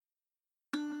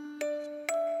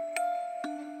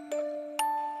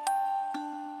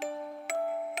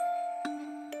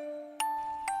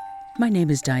My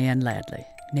name is Diane Ladley,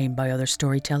 named by other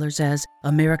storytellers as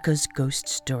America's Ghost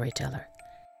Storyteller,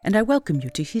 and I welcome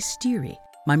you to Hysteria,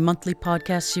 my monthly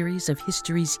podcast series of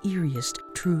history's eeriest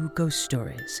true ghost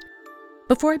stories.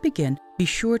 Before I begin, be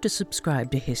sure to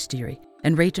subscribe to Hysteria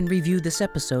and rate and review this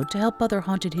episode to help other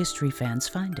haunted history fans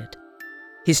find it.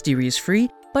 Hysteria is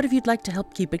free, but if you'd like to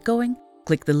help keep it going,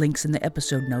 click the links in the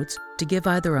episode notes to give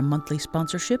either a monthly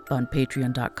sponsorship on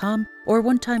patreon.com or a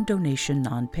one-time donation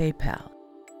on PayPal.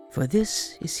 For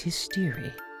this is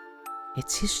Hysteria.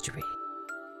 It's history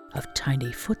of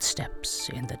tiny footsteps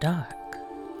in the dark.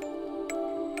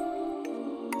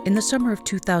 In the summer of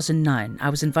 2009, I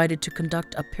was invited to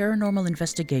conduct a paranormal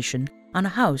investigation on a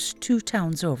house 2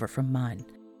 towns over from mine.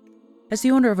 As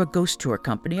the owner of a ghost tour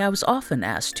company, I was often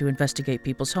asked to investigate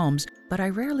people's homes, but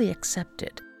I rarely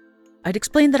accepted. I'd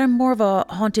explained that I'm more of a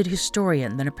haunted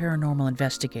historian than a paranormal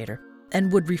investigator, and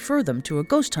would refer them to a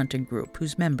ghost hunting group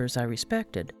whose members I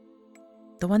respected.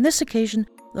 Though on this occasion,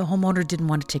 the homeowner didn't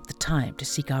want to take the time to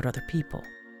seek out other people.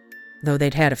 Though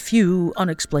they'd had a few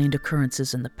unexplained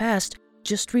occurrences in the past,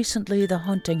 just recently the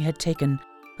haunting had taken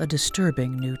a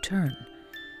disturbing new turn,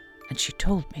 and she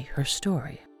told me her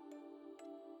story.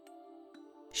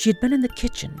 She had been in the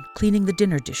kitchen cleaning the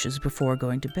dinner dishes before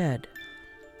going to bed.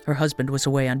 Her husband was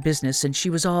away on business, and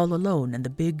she was all alone in the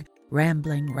big,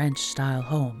 rambling ranch-style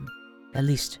home. At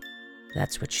least,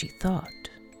 that's what she thought.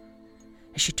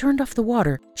 As she turned off the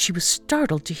water, she was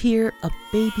startled to hear a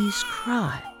baby's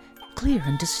cry, clear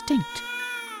and distinct,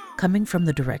 coming from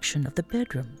the direction of the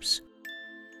bedrooms.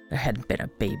 There hadn't been a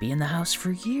baby in the house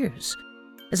for years.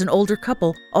 As an older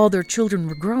couple, all their children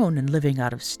were grown and living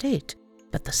out of state,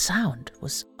 but the sound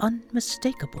was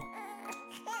unmistakable.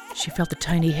 She felt the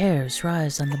tiny hairs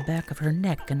rise on the back of her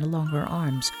neck and along her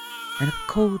arms, and a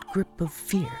cold grip of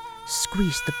fear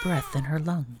squeezed the breath in her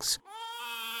lungs.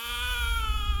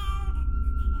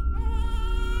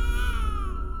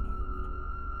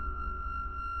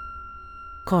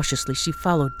 Cautiously, she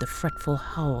followed the fretful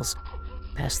howls,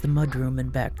 past the mudroom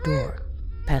and back door,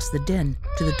 past the den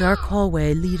to the dark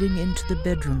hallway leading into the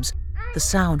bedrooms, the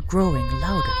sound growing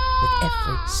louder with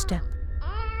every step.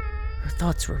 Her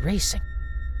thoughts were racing.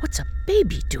 What's a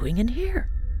baby doing in here?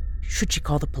 Should she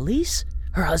call the police?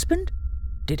 Her husband?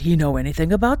 Did he know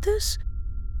anything about this?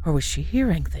 Or was she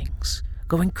hearing things,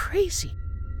 going crazy?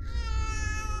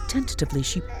 Tentatively,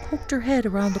 she poked her head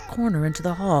around the corner into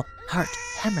the hall, heart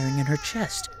hammering in her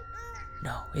chest.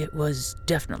 No, it was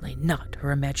definitely not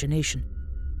her imagination.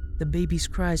 The baby's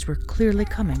cries were clearly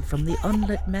coming from the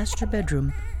unlit master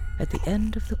bedroom at the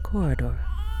end of the corridor.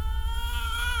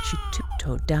 She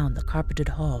tiptoed down the carpeted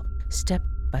hall, step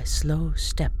by slow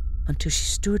step, until she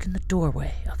stood in the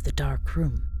doorway of the dark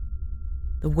room.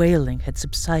 The wailing had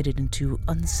subsided into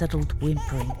unsettled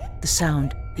whimpering, the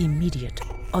sound immediate,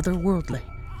 otherworldly,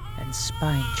 and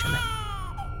spine-chilling.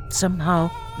 Somehow,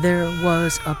 there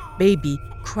was a baby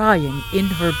crying in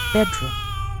her bedroom.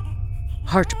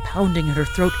 Heart pounding in her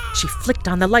throat, she flicked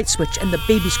on the light switch, and the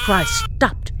baby's cry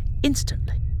stopped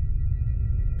instantly.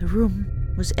 The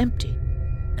room was empty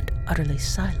and utterly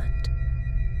silent.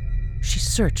 She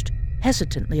searched,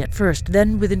 hesitantly at first,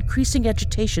 then with increasing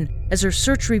agitation, as her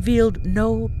search revealed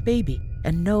no baby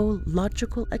and no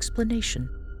logical explanation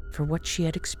for what she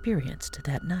had experienced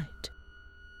that night.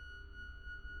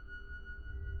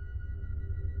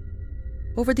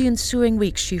 Over the ensuing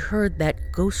weeks, she heard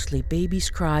that ghostly baby's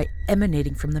cry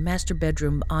emanating from the master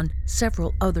bedroom on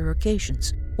several other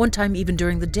occasions, one time even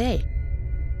during the day.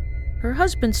 Her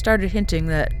husband started hinting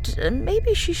that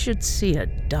maybe she should see a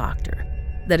doctor.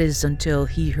 That is, until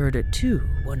he heard it too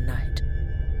one night.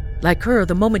 Like her,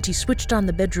 the moment he switched on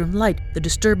the bedroom light, the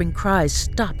disturbing cries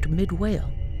stopped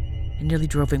mid-wail. It nearly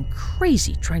drove him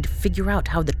crazy trying to figure out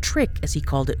how the trick, as he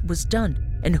called it, was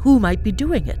done, and who might be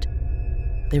doing it.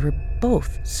 They were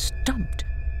both stumped.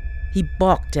 He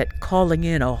balked at calling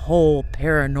in a whole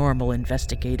paranormal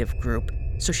investigative group,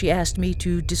 so she asked me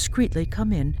to discreetly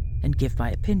come in and give my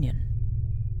opinion.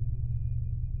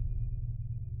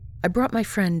 I brought my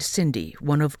friend Cindy,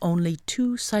 one of only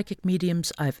 2 psychic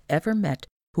mediums I've ever met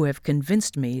who have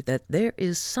convinced me that there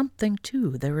is something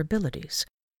to their abilities.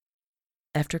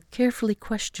 After carefully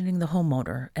questioning the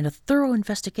homeowner and a thorough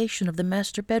investigation of the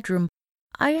master bedroom,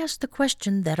 I asked the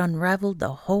question that unraveled the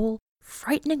whole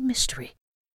frightening mystery.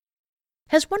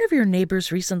 Has one of your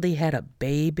neighbors recently had a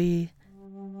baby?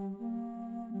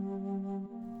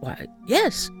 Why,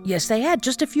 yes they had,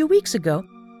 just a few weeks ago,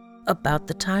 about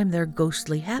the time their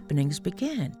ghostly happenings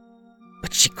began.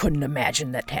 But she couldn't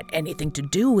imagine that had anything to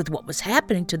do with what was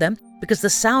happening to them, because the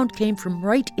sound came from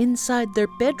right inside their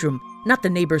bedroom, not the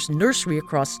neighbor's nursery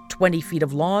across 20 feet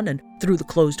of lawn and through the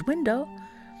closed window.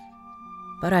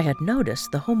 But I had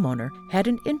noticed the homeowner had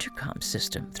an intercom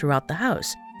system throughout the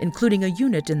house, including a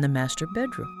unit in the master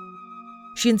bedroom.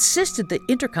 She insisted the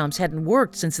intercoms hadn't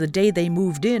worked since the day they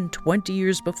moved in 20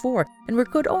 years before and were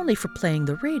good only for playing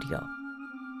the radio.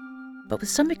 But with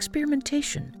some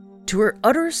experimentation, to her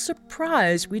utter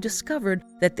surprise, we discovered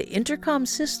that the intercom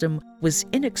system was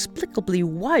inexplicably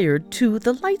wired to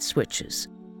the light switches.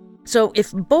 So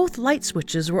if both light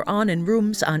switches were on in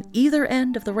rooms on either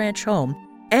end of the ranch home,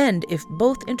 and if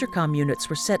both intercom units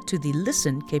were set to the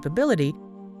listen capability,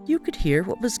 you could hear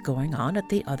what was going on at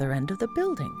the other end of the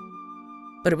building.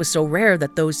 But it was so rare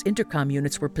that those intercom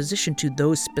units were positioned to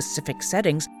those specific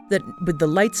settings that with the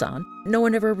lights on, no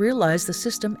one ever realized the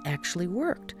system actually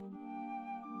worked.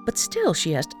 But still,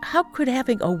 she asked, how could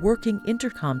having a working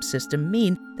intercom system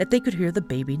mean that they could hear the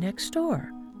baby next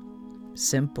door?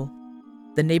 Simple.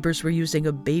 The neighbors were using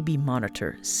a baby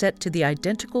monitor set to the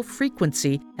identical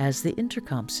frequency as the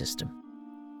intercom system.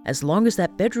 As long as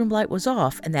that bedroom light was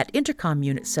off and that intercom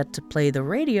unit set to play the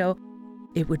radio,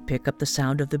 it would pick up the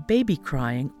sound of the baby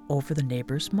crying over the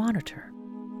neighbor's monitor.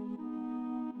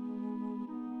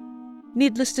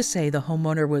 Needless to say, the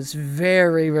homeowner was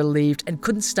very relieved and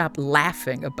couldn't stop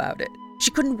laughing about it.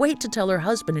 She couldn't wait to tell her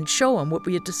husband and show him what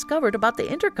we had discovered about the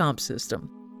intercom system.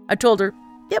 I told her,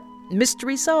 yep,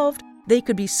 mystery solved. They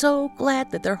could be so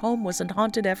glad that their home wasn't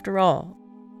haunted after all.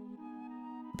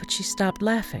 But she stopped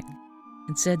laughing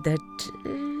and said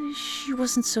that she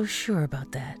wasn't so sure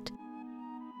about that.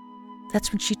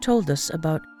 That's when she told us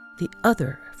about the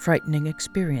other frightening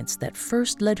experience that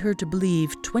first led her to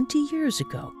believe 20 years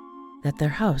ago that their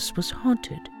house was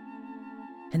haunted.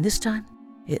 And this time,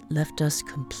 it left us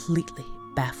completely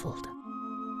baffled.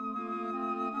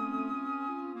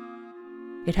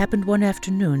 It happened one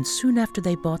afternoon soon after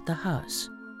they bought the house.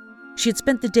 She had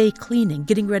spent the day cleaning,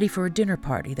 getting ready for a dinner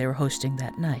party they were hosting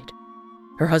that night.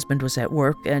 Her husband was at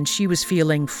work, and she was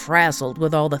feeling frazzled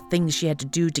with all the things she had to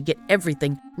do to get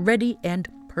everything ready and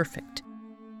perfect.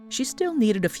 She still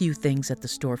needed a few things at the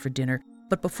store for dinner,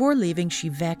 but before leaving, she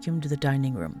vacuumed the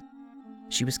dining room.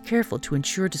 She was careful to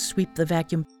ensure to sweep the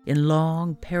vacuum in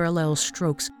long, parallel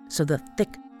strokes so the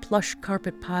thick, plush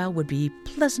carpet pile would be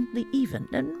pleasantly even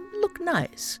and look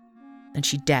nice. Then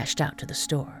she dashed out to the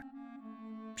store.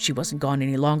 She wasn't gone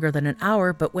any longer than an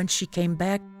hour, but when she came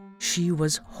back, she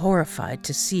was horrified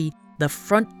to see the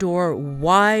front door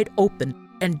wide open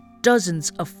and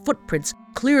dozens of footprints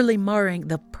clearly marring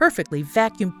the perfectly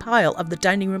vacuumed pile of the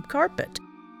dining room carpet.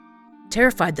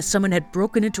 Terrified that someone had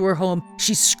broken into her home,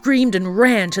 she screamed and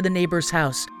ran to the neighbor's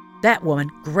house. That woman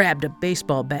grabbed a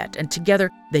baseball bat, and together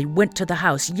they went to the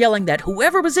house, yelling that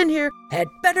whoever was in here had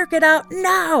better get out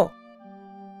now.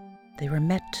 They were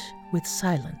met with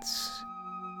silence.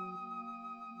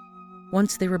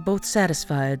 Once they were both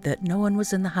satisfied that no one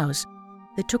was in the house,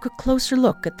 they took a closer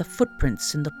look at the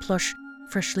footprints in the plush,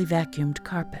 freshly vacuumed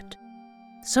carpet.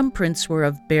 Some prints were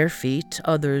of bare feet,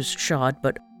 others shod,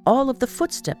 but all of the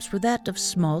footsteps were that of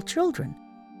small children.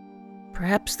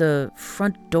 Perhaps the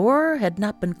front door had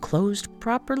not been closed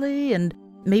properly, and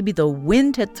maybe the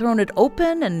wind had thrown it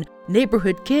open and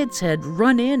neighborhood kids had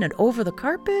run in and over the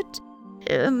carpet.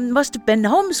 It must have been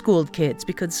homeschooled kids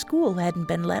because school hadn't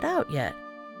been let out yet.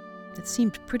 It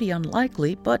seemed pretty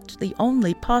unlikely, but the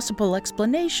only possible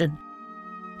explanation.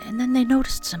 And then they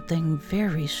noticed something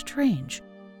very strange.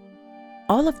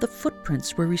 All of the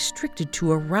footprints were restricted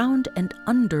to around and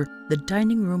under the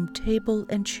dining room table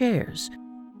and chairs.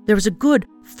 There was a good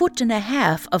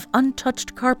 1.5 feet of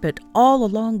untouched carpet all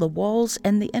along the walls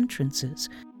and the entrances.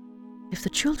 If the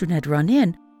children had run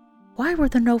in, why were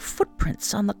there no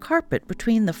footprints on the carpet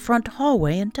between the front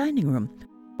hallway and dining room,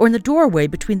 or in the doorway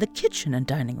between the kitchen and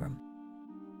dining room?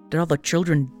 Did all the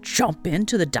children jump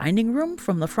into the dining room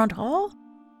from the front hall?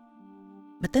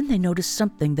 But then they noticed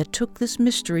something that took this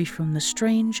mystery from the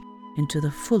strange into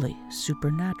the fully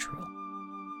supernatural.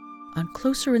 On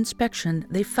closer inspection,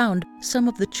 they found some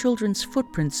of the children's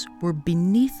footprints were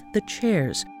beneath the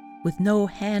chairs, with no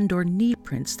hand or knee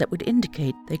prints that would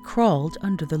indicate they crawled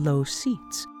under the low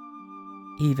seats.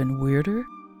 Even weirder,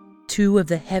 2 of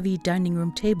the heavy dining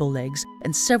room table legs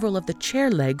and several of the chair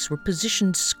legs were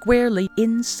positioned squarely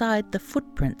inside the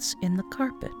footprints in the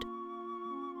carpet.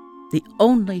 The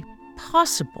only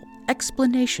possible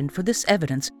explanation for this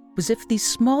evidence was if these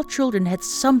small children had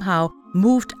somehow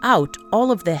moved out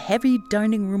all of the heavy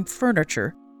dining room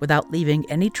furniture without leaving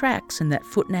any tracks in that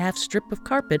 1.5 foot strip of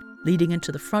carpet leading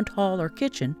into the front hall or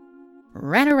kitchen,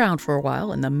 ran around for a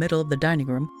while in the middle of the dining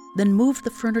room, then moved the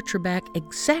furniture back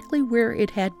exactly where it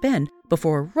had been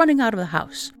before running out of the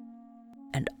house.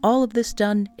 And all of this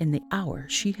done in the hour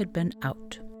she had been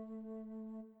out.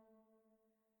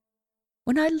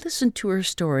 When I listened to her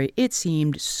story, it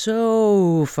seemed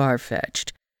so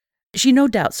far-fetched. She no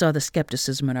doubt saw the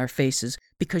skepticism in our faces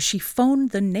because she phoned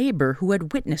the neighbor who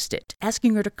had witnessed it,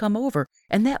 asking her to come over,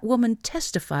 and that woman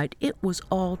testified it was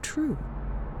all true.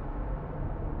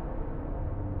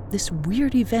 This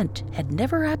weird event had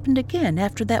never happened again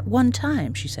after that one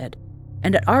time, she said,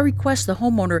 and at our request the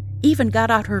homeowner even got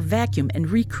out her vacuum and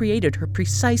recreated her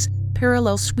precise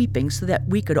parallel sweeping so that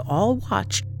we could all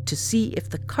watch to see if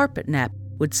the carpet nap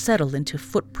would settle into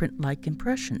footprint-like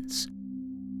impressions.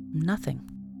 Nothing.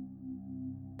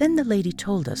 Then the lady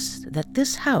told us that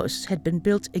this house had been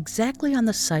built exactly on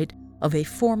the site of a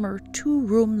former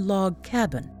 2-room log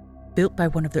cabin built by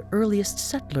one of the earliest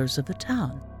settlers of the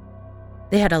town.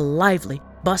 They had a lively,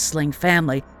 bustling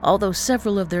family, although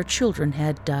several of their children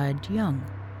had died young.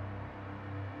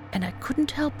 And I couldn't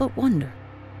help but wonder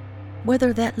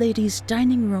whether that lady's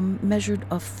dining room measured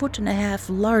 1.5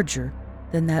 feet larger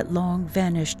than that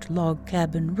long-vanished log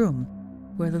cabin room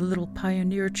where the little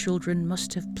pioneer children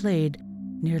must have played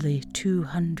nearly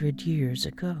 200 years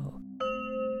ago.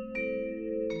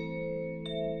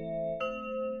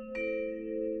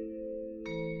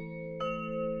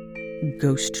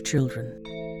 Ghost children.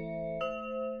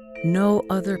 No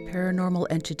other paranormal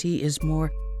entity is more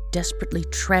desperately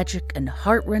tragic and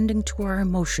heartrending to our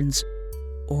emotions,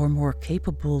 or more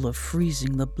capable of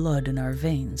freezing the blood in our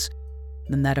veins,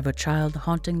 than that of a child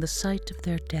haunting the site of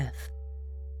their death.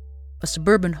 A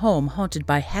suburban home haunted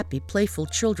by happy, playful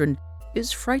children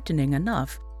is frightening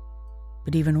enough,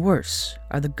 but even worse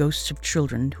are the ghosts of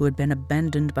children who had been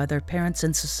abandoned by their parents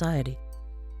and society,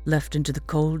 left into the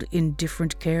cold,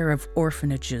 indifferent care of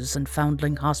orphanages and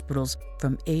foundling hospitals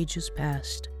from ages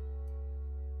past.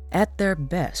 At their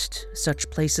best, such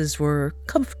places were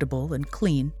comfortable and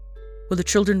clean, where the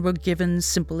children were given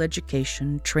simple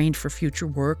education, trained for future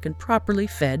work, and properly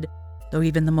fed, though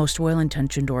even the most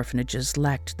well-intentioned orphanages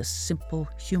lacked the simple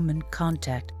human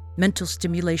contact, mental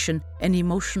stimulation, and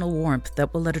emotional warmth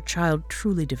that will let a child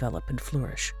truly develop and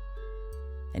flourish.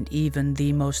 And even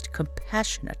the most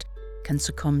compassionate can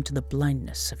succumb to the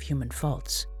blindness of human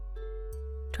faults.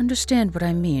 To understand what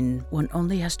I mean, one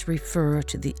only has to refer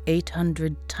to the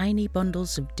 800 tiny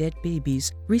bundles of dead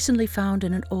babies recently found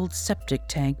in an old septic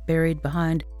tank buried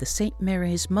behind the St.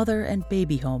 Mary's Mother and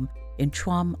Baby Home in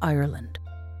Tuam, Ireland.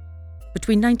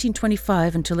 Between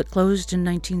 1925 until it closed in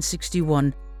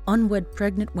 1961, unwed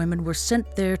pregnant women were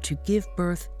sent there to give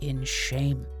birth in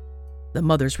shame. The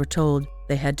mothers were told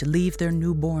they had to leave their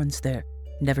newborns there,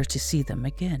 never to see them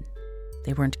again.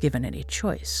 They weren't given any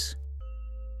choice.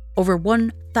 Over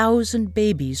 1,000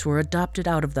 babies were adopted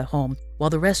out of the home, while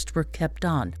the rest were kept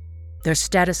on, their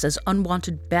status as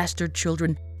unwanted bastard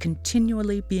children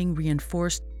continually being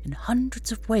reinforced in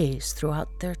hundreds of ways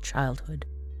throughout their childhood.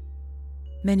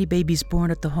 Many babies born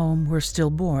at the home were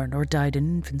stillborn or died in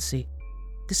infancy.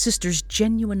 The sisters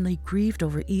genuinely grieved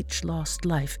over each lost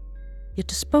life, yet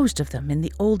disposed of them in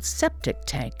the old septic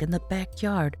tank in the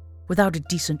backyard, without a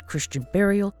decent Christian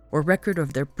burial or record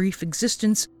of their brief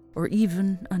existence, or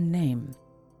even a name.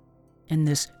 And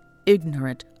this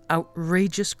ignorant,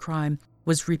 outrageous crime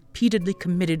was repeatedly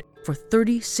committed for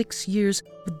 36 years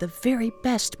with the very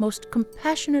best, most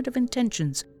compassionate of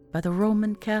intentions by the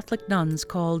Roman Catholic nuns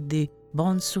called the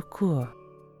Bon Secours,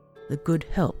 the Good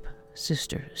Help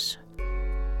Sisters.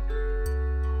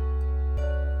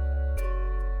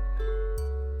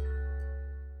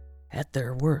 At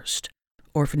their worst,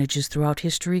 orphanages throughout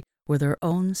history were their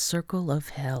own circle of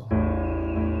hell,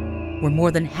 where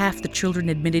more than half the children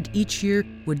admitted each year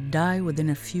would die within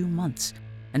a few months,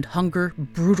 and hunger,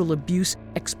 brutal abuse,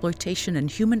 exploitation, and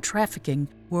human trafficking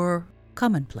were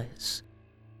commonplace.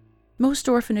 Most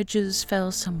orphanages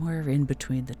fell somewhere in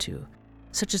between the two,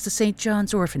 such as the St.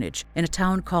 John's Orphanage in a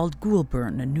town called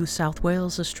Goulburn in New South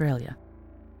Wales, Australia.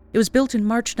 It was built in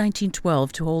March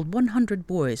 1912 to hold 100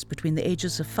 boys between the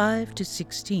ages of 5 to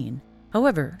 16.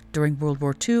 However, during World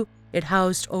War II, it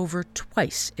housed over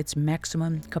twice its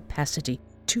maximum capacity,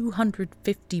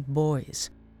 250 boys.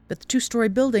 But the 2-story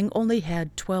building only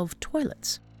had 12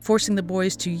 toilets, forcing the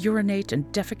boys to urinate and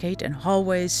defecate in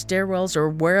hallways, stairwells, or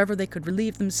wherever they could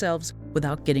relieve themselves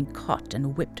without getting caught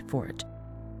and whipped for it.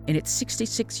 In its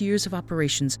 66 years of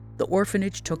operations, the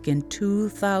orphanage took in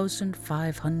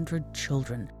 2,500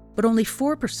 children, but only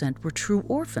 4% were true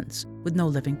orphans with no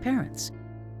living parents.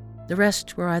 The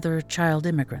rest were either child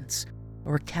immigrants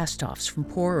or cast-offs from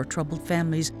poor or troubled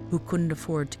families who couldn't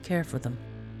afford to care for them.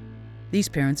 These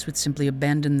parents would simply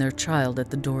abandon their child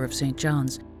at the door of St.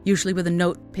 John's, usually with a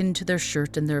note pinned to their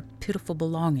shirt and their pitiful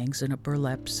belongings in a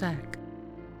burlap sack.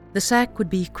 The sack would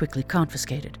be quickly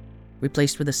confiscated,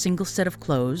 replaced with a single set of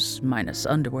clothes, minus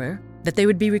underwear, that they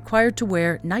would be required to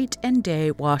wear night and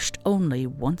day, washed only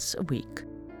once a week.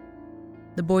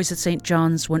 The boys at St.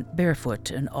 John's went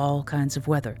barefoot in all kinds of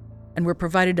weather and were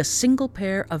provided a single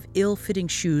pair of ill-fitting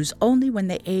shoes only when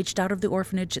they aged out of the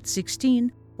orphanage at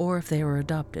 16 or if they were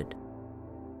adopted.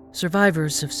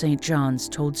 Survivors of St. John's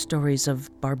told stories of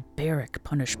barbaric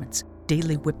punishments,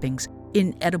 daily whippings,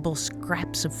 inedible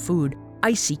scraps of food,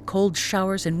 icy cold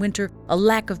showers in winter, a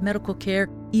lack of medical care,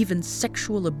 even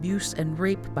sexual abuse and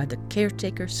rape by the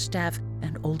caretaker, staff,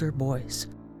 and older boys.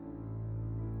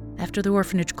 After the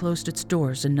orphanage closed its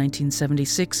doors in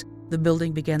 1976, the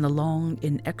building began the long,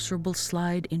 inexorable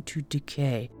slide into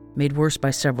decay, made worse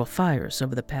by several fires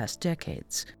over the past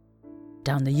decades.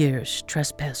 Down the years,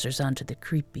 trespassers onto the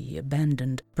creepy,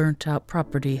 abandoned, burnt-out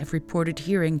property have reported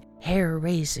hearing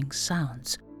hair-raising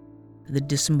sounds. The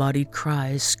disembodied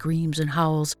cries, screams, and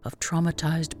howls of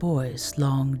traumatized boys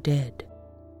long dead.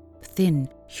 Thin,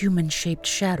 human-shaped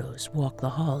shadows walk the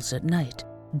halls at night,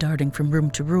 darting from room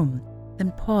to room,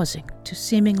 then pausing to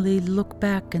seemingly look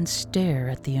back and stare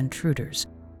at the intruders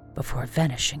before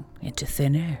vanishing into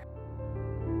thin air.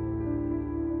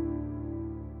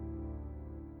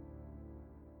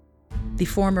 The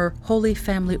former Holy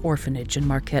Family Orphanage in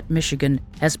Marquette, Michigan,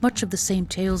 has much of the same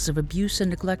tales of abuse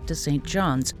and neglect as St.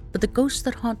 John's, but the ghosts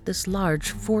that haunt this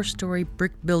large 4-story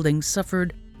brick building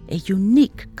suffered a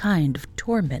unique kind of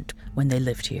torment when they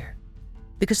lived here.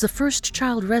 Because the first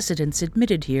child residents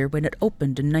admitted here when it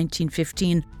opened in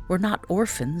 1915 were not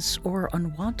orphans or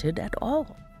unwanted at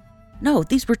all. No,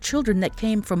 these were children that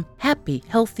came from happy,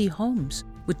 healthy homes,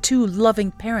 with 2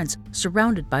 loving parents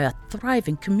surrounded by a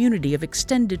thriving community of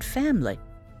extended family.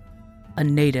 A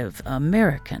Native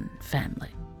American family.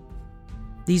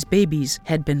 These babies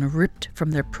had been ripped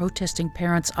from their protesting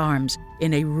parents' arms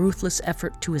in a ruthless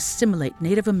effort to assimilate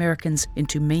Native Americans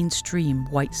into mainstream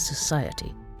white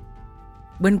society.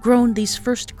 When grown, these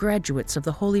first graduates of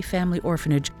the Holy Family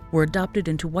Orphanage were adopted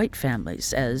into white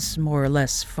families as more or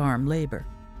less farm labor.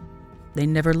 They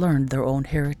never learned their own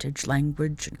heritage,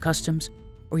 language, and customs,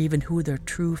 or even who their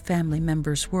true family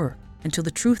members were, until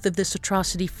the truth of this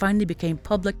atrocity finally became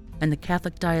public and the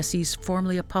Catholic Diocese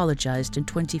formally apologized in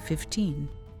 2015.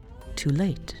 Too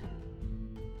late.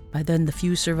 By then, the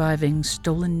few surviving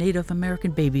stolen Native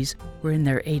American babies were in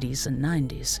their 80s and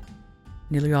 90s.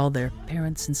 Nearly all their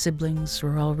parents and siblings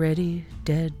were already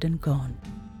dead and gone.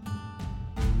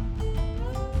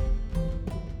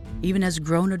 Even as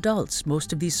grown adults,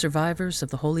 most of these survivors of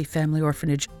the Holy Family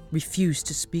Orphanage refused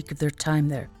to speak of their time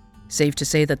there, save to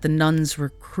say that the nuns were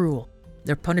cruel,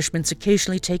 their punishments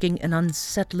occasionally taking an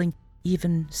unsettling,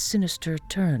 even sinister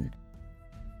turn.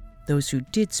 Those who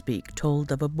did speak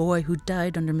told of a boy who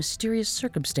died under mysterious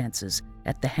circumstances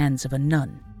at the hands of a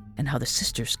nun, and how the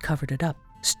sisters covered it up,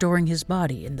 storing his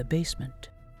body in the basement.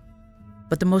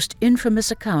 But the most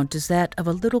infamous account is that of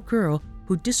a little girl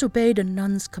who disobeyed a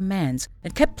nun's commands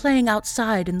and kept playing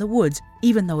outside in the woods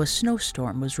even though a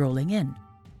snowstorm was rolling in.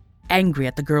 Angry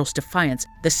at the girl's defiance,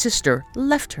 the sister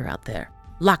left her out there,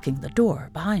 locking the door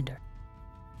behind her.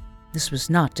 This was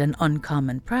not an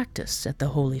uncommon practice at the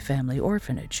Holy Family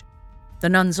Orphanage. The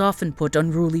nuns often put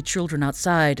unruly children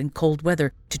outside in cold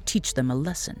weather to teach them a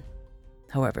lesson.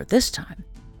 However, this time,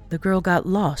 the girl got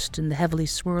lost in the heavily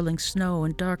swirling snow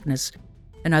and darkness,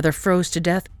 and either froze to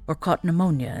death or caught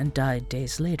pneumonia and died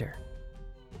days later.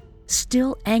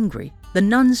 Still angry, the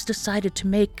nuns decided to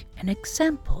make an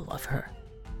example of her.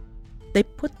 They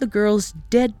put the girl's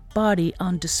dead body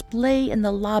on display in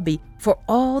the lobby for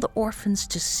all the orphans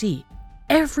to see.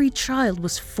 Every child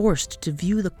was forced to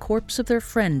view the corpse of their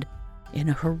friend in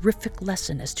a horrific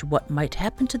lesson as to what might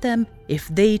happen to them if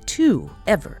they too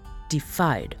ever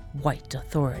defied white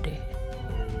authority.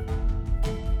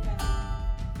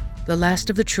 The last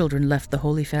of the children left the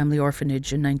Holy Family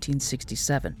Orphanage in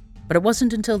 1967, but it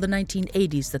wasn't until the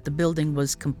 1980s that the building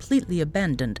was completely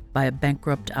abandoned by a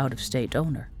bankrupt out-of-state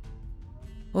owner.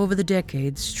 Over the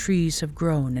decades, trees have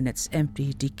grown in its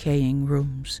empty, decaying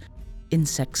rooms.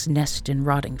 Insects nest in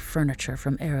rotting furniture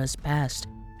from eras past,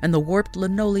 and the warped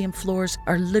linoleum floors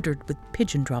are littered with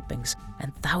pigeon droppings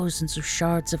and thousands of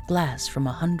shards of glass from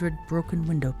 100 broken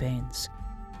window panes.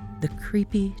 The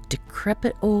creepy,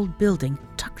 decrepit old building,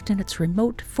 tucked in its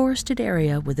remote, forested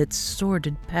area with its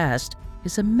sordid past,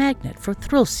 is a magnet for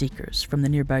thrill seekers from the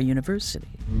nearby university.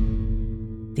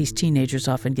 These teenagers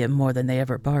often get more than they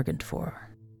ever bargained for.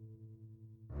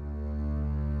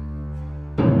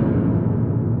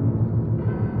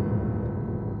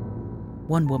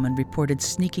 One woman reported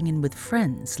sneaking in with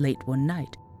friends late one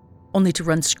night, only to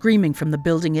run screaming from the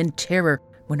building in terror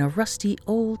when a rusty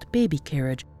old baby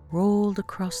carriage rolled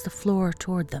across the floor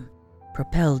toward them,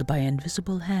 propelled by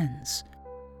invisible hands.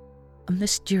 A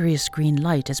mysterious green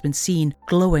light has been seen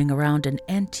glowing around an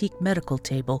antique medical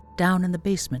table down in the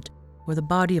basement where the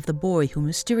body of the boy who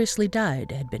mysteriously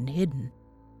died had been hidden.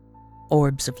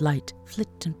 Orbs of light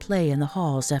flit and play in the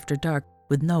halls after dark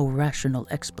with no rational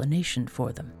explanation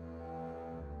for them.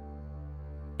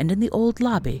 And in the old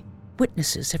lobby,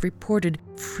 witnesses have reported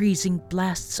freezing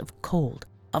blasts of cold,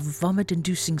 a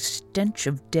vomit-inducing stench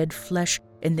of dead flesh,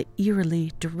 and the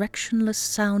eerily directionless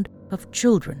sound of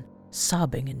children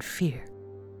sobbing in fear.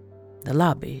 The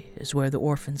lobby is where the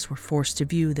orphans were forced to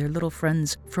view their little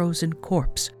friend's frozen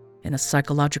corpse in a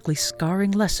psychologically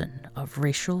scarring lesson of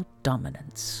racial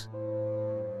dominance.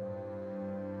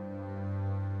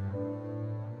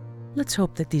 Let's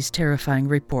hope that these terrifying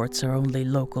reports are only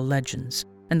local legends,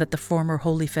 and that the former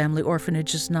Holy Family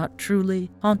Orphanage is not truly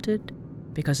haunted,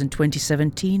 because in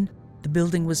 2017, the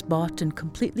building was bought and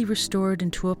completely restored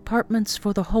into apartments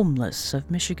for the homeless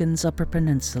of Michigan's Upper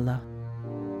Peninsula.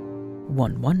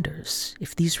 One wonders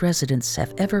if these residents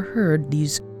have ever heard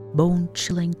these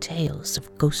bone-chilling tales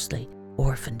of ghostly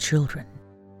orphan children.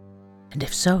 And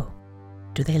if so,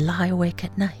 do they lie awake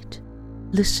at night,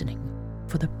 listening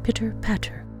for the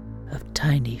pitter-patter of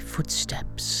tiny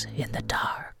footsteps in the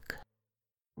dark?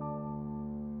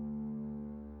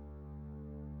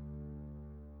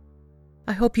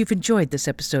 I hope you've enjoyed this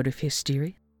episode of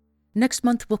Hysteria. Next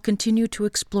month, we'll continue to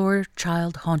explore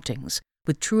child hauntings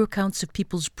with true accounts of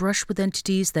people's brush with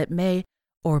entities that may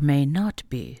or may not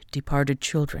be departed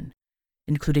children,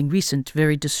 including recent,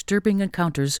 very disturbing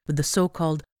encounters with the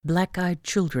so-called black-eyed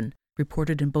children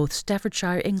reported in both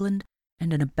Staffordshire, England,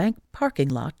 and in a bank parking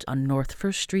lot on North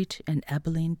First Street in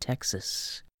Abilene,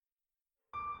 Texas.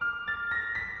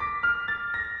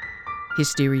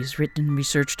 Hysteria is written,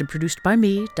 researched, and produced by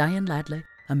me, Diane Ladley,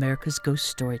 America's Ghost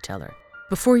Storyteller.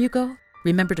 Before you go,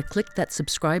 remember to click that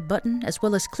subscribe button, as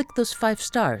well as click those 5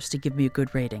 stars to give me a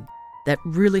good rating. That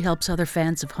really helps other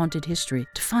fans of haunted history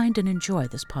to find and enjoy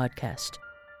this podcast.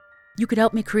 You could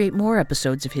help me create more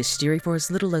episodes of Hysteria for as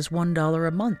little as $1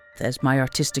 a month as my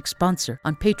artistic sponsor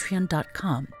on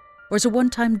Patreon.com, or as a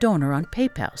one-time donor on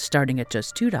PayPal starting at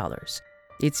just $2.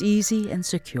 It's easy and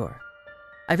secure.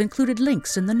 I've included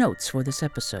links in the notes for this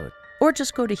episode, or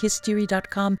just go to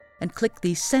Hysteria.com and click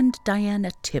the Send Diane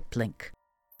a Tip link.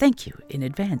 Thank you in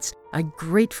advance. I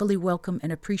gratefully welcome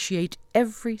and appreciate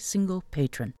every single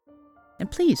patron.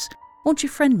 And please, won't you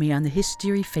friend me on the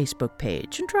Hysteria Facebook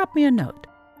page and drop me a note?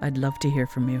 I'd love to hear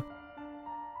from you.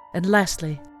 And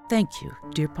lastly, thank you,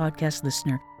 dear podcast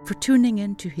listener, for tuning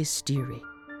in to Hysteria.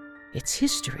 It's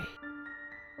history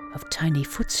of tiny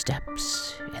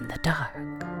footsteps in the dark.